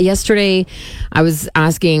Yesterday, I was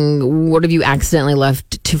asking, what have you accidentally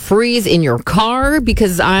left to freeze in your car?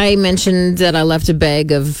 Because I mentioned that I left a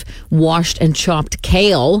bag of washed and chopped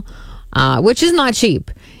kale, which is not cheap.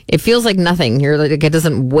 It feels like nothing. You're like, it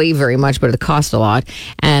doesn't weigh very much, but it cost a lot.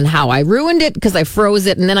 And how I ruined it because I froze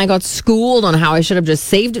it, and then I got schooled on how I should have just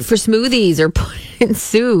saved it for smoothies or put it in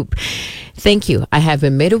soup. Thank you. I have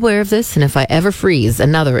been made aware of this, and if I ever freeze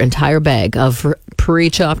another entire bag of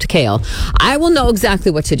pre-chopped kale, I will know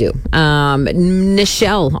exactly what to do.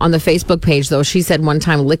 Nichelle on the Facebook page, though, she said one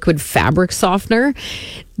time liquid fabric softener.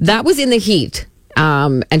 That was in the heat.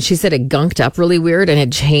 And she said it gunked up really weird and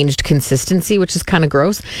it changed consistency, which is kind of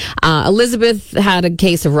gross. Elizabeth had a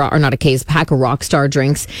case of pack of Rockstar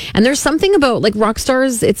drinks. And there's something about like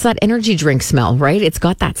Rockstars, it's that energy drink smell, right? It's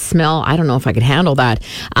got that smell. I don't know if I could handle that.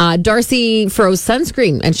 Darcy froze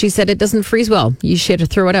sunscreen and she said it doesn't freeze well. You should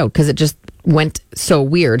throw it out because it just went so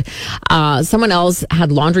weird. Someone else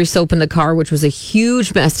had laundry soap in the car, which was a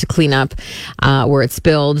huge mess to clean up where it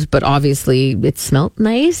spilled, but obviously it smelled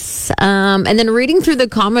nice. And then reading through the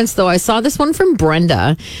comments, though, I saw this one from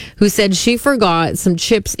Brenda, who said she forgot some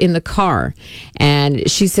chips in the car. And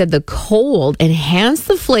she said the cold enhanced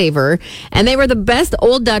the flavor, and they were the best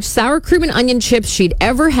Old Dutch sour cream and onion chips she'd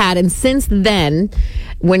ever had. And since then,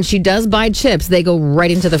 when she does buy chips, they go right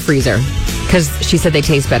into the freezer because she said they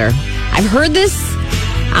taste better. I've heard this.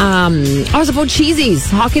 It's about cheesies.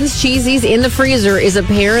 Hawkins cheesies in the freezer is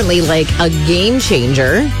apparently like a game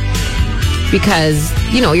changer because,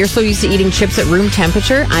 you know, you're so used to eating chips at room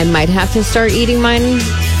temperature. I might have to start eating mine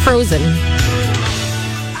frozen.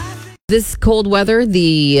 This cold weather,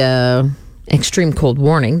 the extreme cold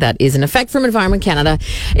warning that is in effect from Environment Canada,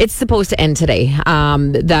 it's supposed to end today.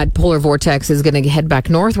 That polar vortex is going to head back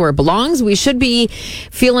north where it belongs. We should be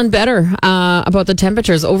feeling better about the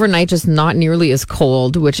temperatures overnight, just not nearly as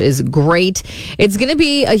cold, which is great. It's going to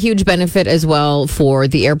be a huge benefit as well for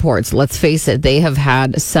the airports. Let's face it, they have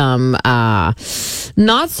had some not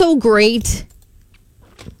so great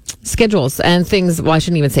schedules and things. Well, I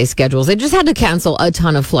shouldn't even say schedules. They just had to cancel a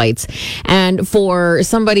ton of flights. And for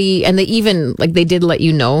somebody, and they even, like, they did let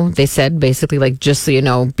you know, they said basically, like, just so you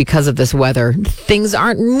know, because of this weather, things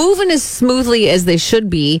aren't moving as smoothly as they should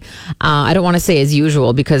be. I don't want to say as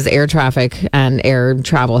usual because air traffic and air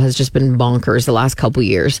travel has just been bonkers the last couple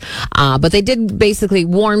years. But they did basically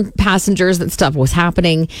warn passengers that stuff was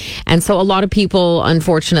happening. And so a lot of people,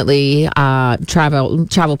 unfortunately,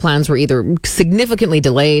 travel plans were either significantly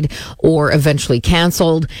delayed or eventually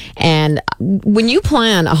canceled. And when you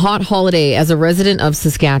plan a hot holiday as a resident of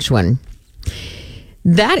Saskatchewan,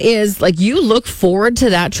 that is like you look forward to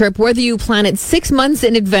that trip, whether you plan it 6 months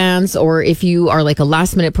in advance or if you are like a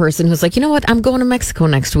last minute person who's like, you know what, I'm going to Mexico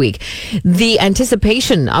next week. The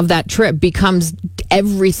anticipation of that trip becomes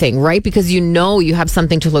everything, right? Because you know you have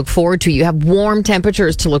something to look forward to. You have warm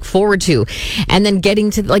temperatures to look forward to. And then getting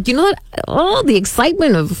to, like, you know what? Oh, the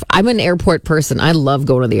excitement of, I'm an airport person. I love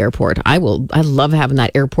going to the airport. I love having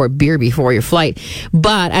that airport beer before your flight.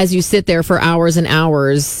 But as you sit there for hours and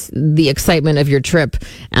hours, the excitement of your trip,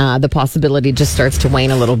 the possibility just starts to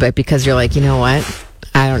wane a little bit because you're like, you know what?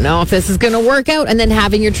 I don't know if this is going to work out. And then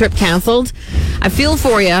having your trip canceled, I feel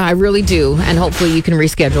for you. I really do. And hopefully you can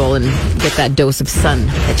reschedule and get that dose of sun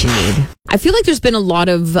that you need. I feel like there's been a lot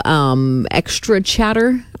of extra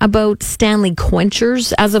chatter about Stanley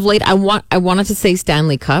Quenchers as of late. I wanted to say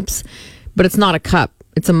Stanley Cups, but it's not a cup.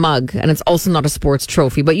 It's a mug, and it's also not a sports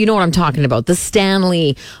trophy, but you know what I'm talking about. The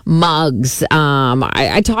Stanley mugs.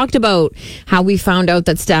 I talked about how we found out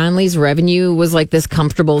that Stanley's revenue was like this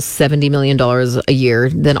comfortable $70 million a year.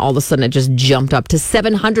 Then all of a sudden it just jumped up to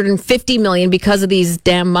 $750 million because of these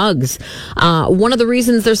damn mugs. One of the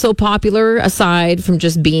reasons they're so popular, aside from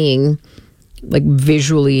just being like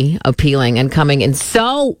visually appealing and coming in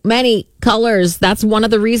so many colors, that's one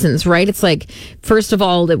of the reasons, right? It's like, first of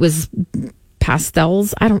all, it was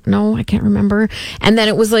pastels. I don't know. I can't remember. And then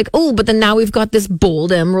it was like, oh, but then now we've got this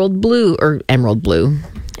bold emerald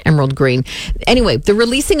green. Anyway, the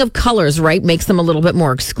releasing of colors, right, makes them a little bit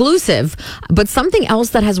more exclusive. But something else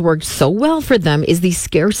that has worked so well for them is the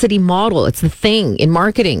scarcity model. It's the thing in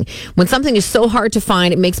marketing. When something is so hard to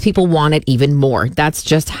find, it makes people want it even more. That's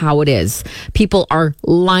just how it is. People are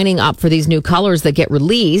lining up for these new colors that get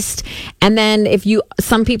released. And then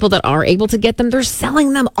some people that are able to get them, they're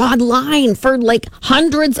selling them online for like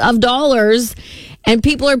hundreds of dollars. And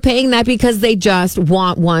people are paying that because they just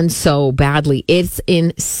want one so badly. It's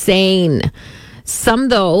insane. Some,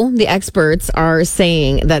 though, the experts are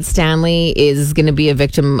saying that Stanley is going to be a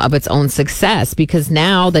victim of its own success because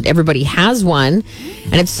now that everybody has one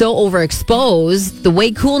and it's so overexposed, the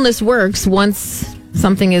way coolness works, once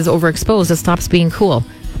something is overexposed, it stops being cool.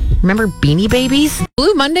 Remember Beanie Babies?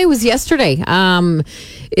 Blue Monday was yesterday.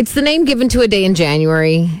 It's the name given to a day in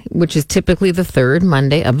January, which is typically the third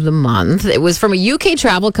Monday of the month. It was from a UK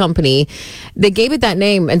travel company. They gave it that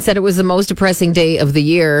name and said it was the most depressing day of the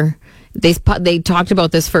year. They talked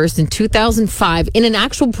about this first in 2005 in an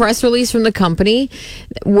actual press release from the company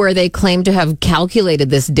where they claimed to have calculated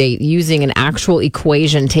this date using an actual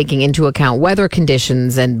equation taking into account weather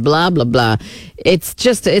conditions and blah, blah, blah.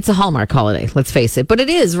 It's a Hallmark holiday, let's face it. But it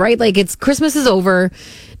is, right? Like, it's Christmas is over,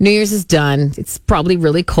 New Year's is done. It's probably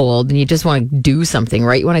really cold and you just want to do something,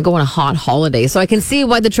 right? You want to go on a hot holiday. So I can see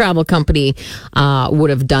why the travel company would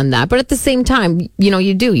have done that. But at the same time,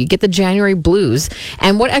 you get the January blues.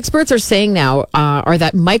 And what experts are saying now are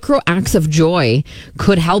that micro acts of joy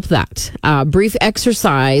could help that. Brief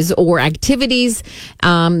exercise or activities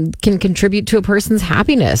can contribute to a person's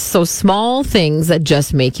happiness. So small things that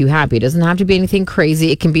just make you happy. It doesn't have to be anything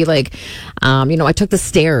crazy. It can be like, I took the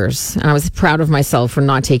stairs and I was proud of myself for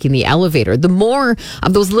not taking the elevator. The more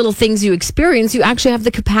of those little things you experience, you actually have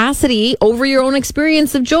the capacity over your own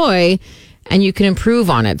experience of joy, and you can improve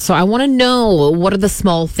on it. So I want to know, what are the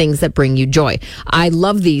small things that bring you joy? I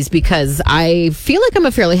love these because I feel like I'm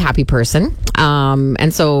a fairly happy person.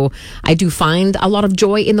 And so I do find a lot of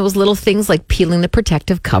joy in those little things, like peeling the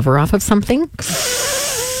protective cover off of something.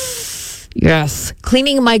 Yes.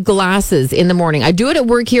 Cleaning my glasses in the morning. I do it at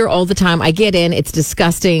work here all the time. I get in. It's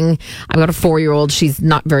disgusting. I've got a 4-year-old. She's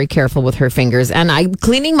not very careful with her fingers. And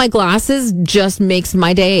cleaning my glasses just makes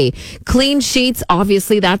my day. Clean sheets.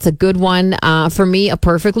 Obviously, that's a good one. For me, a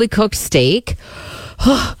perfectly cooked steak.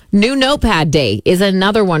 New notepad day is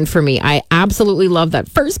another one for me. I absolutely love that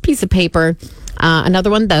first piece of paper. Another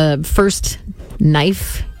one, the first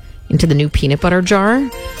knife into the new peanut butter jar.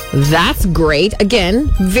 That's great. Again,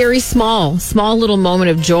 very small little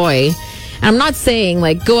moment of joy. And I'm not saying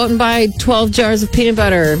like go out and buy 12 jars of peanut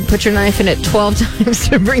butter, put your knife in it 12 times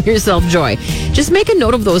to bring yourself joy. Just make a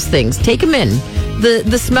note of those things. Take them in.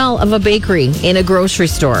 The smell of a bakery in a grocery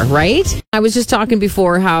store, right? I was just talking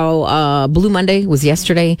before how Blue Monday was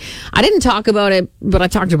yesterday. I didn't talk about it, but I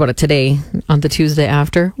talked about it today on the Tuesday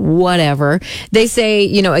after. Whatever. They say,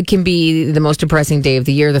 it can be the most depressing day of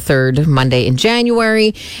the year, the third Monday in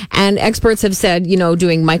January. And experts have said,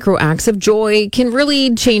 doing micro acts of joy can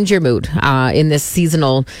really change your mood in this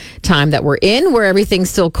seasonal time that we're in, where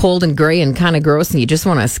everything's still cold and gray and kind of gross and you just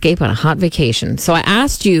want to escape on a hot vacation. So I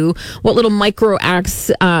asked you, what little micro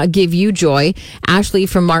acts give you joy? Ashley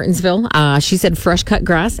from Martinsville, she said fresh cut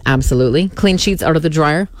grass, absolutely. Clean sheets out of the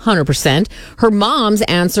dryer, 100%. Her mom's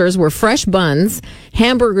answers were fresh buns,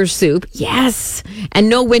 hamburger soup, yes, and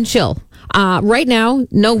no wind chill. Right now,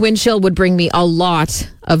 no wind chill would bring me a lot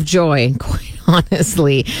of joy, quite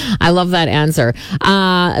honestly. I love that answer.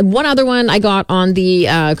 One other one I got on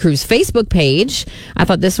the cruise Facebook page. I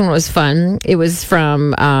thought this one was fun. It was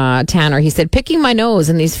from Tanner. He said, picking my nose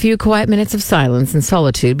in these few quiet minutes of silence and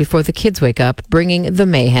solitude before the kids wake up, bringing the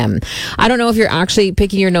mayhem. I don't know if you're actually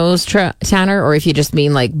picking your nose, Tanner, or if you just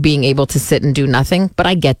mean like being able to sit and do nothing, but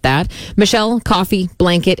I get that. Michelle, coffee,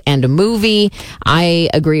 blanket, and a movie. I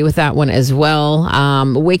agree with that one as well.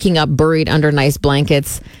 Waking up buried under nice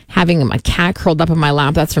blankets, having my cat curled up in my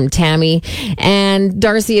lap. That's from Tammy and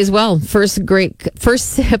Darcy as well. First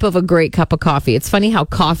sip of a great cup of coffee. It's funny how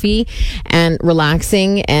coffee and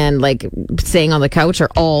relaxing and like staying on the couch are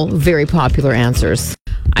all very popular answers.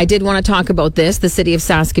 I did want to talk about this. The city of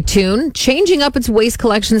Saskatoon changing up its waste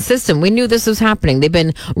collection system. We knew this was happening. They've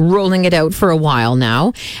been rolling it out for a while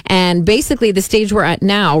now. And basically the stage we're at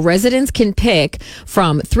now, residents can pick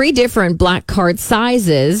from 3 different black cart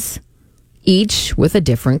sizes, each with a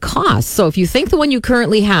different cost. So if you think the one you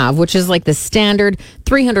currently have, which is like the standard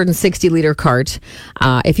 360 liter cart,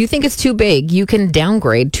 if you think it's too big, you can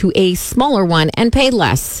downgrade to a smaller one and pay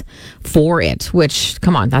less for it, which,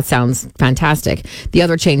 come on, that sounds fantastic. The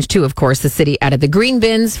other change too, of course, the city added the green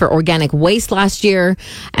bins for organic waste last year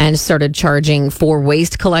and started charging for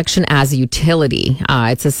waste collection as a utility.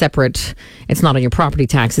 It's not on your property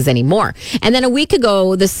taxes anymore. And then a week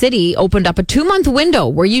ago, the city opened up a 2-month window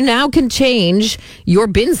where you now can change your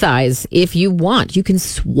bin size if you want. You can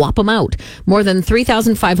swap them out. More than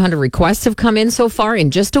 3,500 requests have come in so far in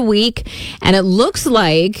just a week. And it looks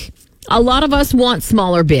like a lot of us want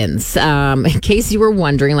smaller bins. In case you were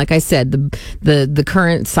wondering, like I said, the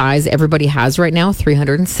current size everybody has right now,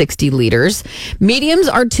 360 liters. Mediums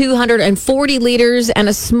are 240 liters, and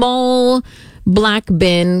a small black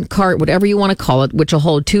bin, cart, whatever you want to call it, which will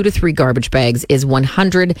hold 2 to 3 garbage bags, is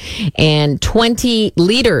 120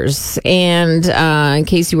 liters. And in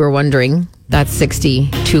case you were wondering, that's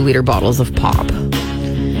 62 liter bottles of pop.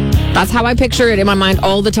 That's how I picture it in my mind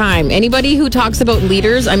all the time. Anybody who talks about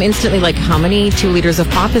liters, I'm instantly like, how many 2 liters of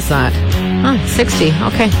pop is that? 60.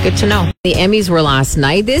 Okay, good to know. The Emmys were last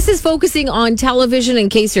night. This is focusing on television in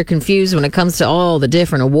case you're confused when it comes to all the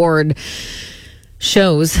different award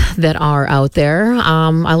shows that are out there.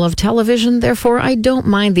 I love television, therefore I don't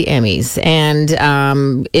mind the Emmys.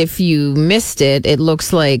 And if you missed it, it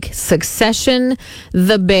looks like Succession,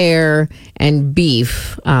 The Bear, and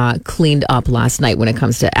Beef cleaned up last night when it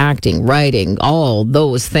comes to acting, writing, all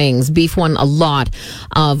those things. Beef won a lot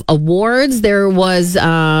of awards. There was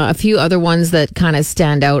a few other ones that kind of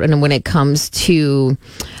stand out. And when it comes to...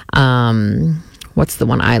 what's the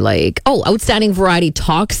one I like? Oh, Outstanding Variety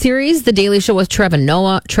Talk Series. The Daily Show with Trevor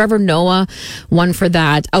Noah won for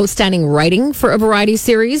that. Outstanding Writing for a Variety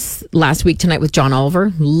Series. Last week tonight with John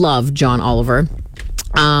Oliver. Love John Oliver.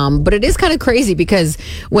 But it is kind of crazy because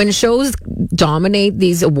when shows dominate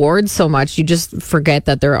these awards so much, you just forget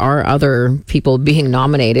that there are other people being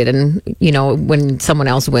nominated. And, you know, when someone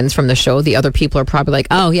else wins from the show, the other people are probably like,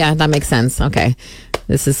 oh, yeah, that makes sense. Okay.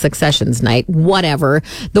 This is Succession's night. Whatever.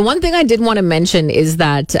 The one thing I did want to mention is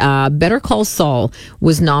that Better Call Saul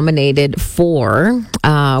was nominated for,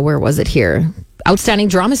 where was it here? Outstanding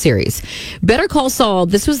Drama Series. Better Call Saul,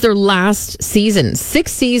 this was their last season.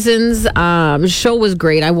 6 seasons. The show was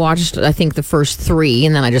great. I watched, I think, the first 3,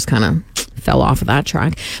 and then I just kind of fell off of that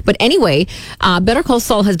track. But anyway, Better Call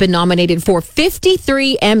Saul has been nominated for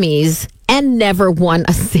 53 Emmys and never won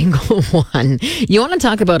a single one. You want to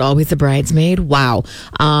talk about always a bridesmaid? Wow.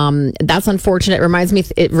 That's unfortunate.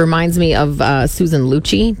 It reminds me of Susan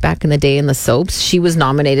Lucci back in the day in the soaps. She was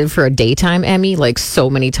nominated for a daytime Emmy like so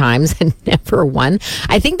many times and never won.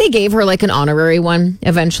 I think they gave her like an honorary one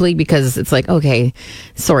eventually because it's like, okay,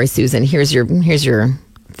 sorry, Susan, here's your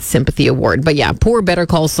sympathy award. But yeah, poor Better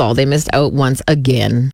Call Saul. They missed out once again.